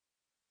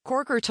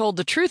Corker told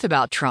the truth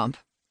about Trump.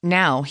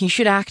 Now he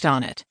should act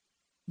on it.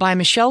 By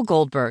Michelle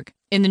Goldberg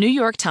in the New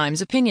York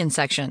Times opinion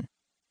section.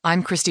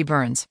 I'm Christy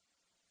Burns.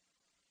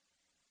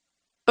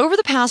 Over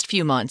the past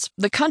few months,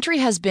 the country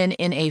has been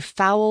in a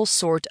foul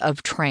sort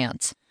of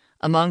trance.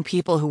 Among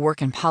people who work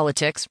in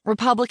politics,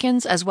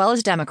 Republicans as well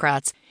as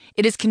Democrats,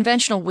 it is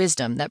conventional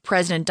wisdom that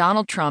President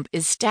Donald Trump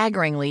is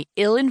staggeringly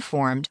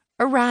ill-informed,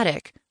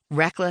 erratic,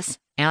 reckless,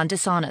 and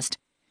dishonest.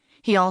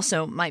 He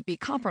also might be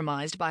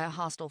compromised by a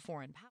hostile foreign power.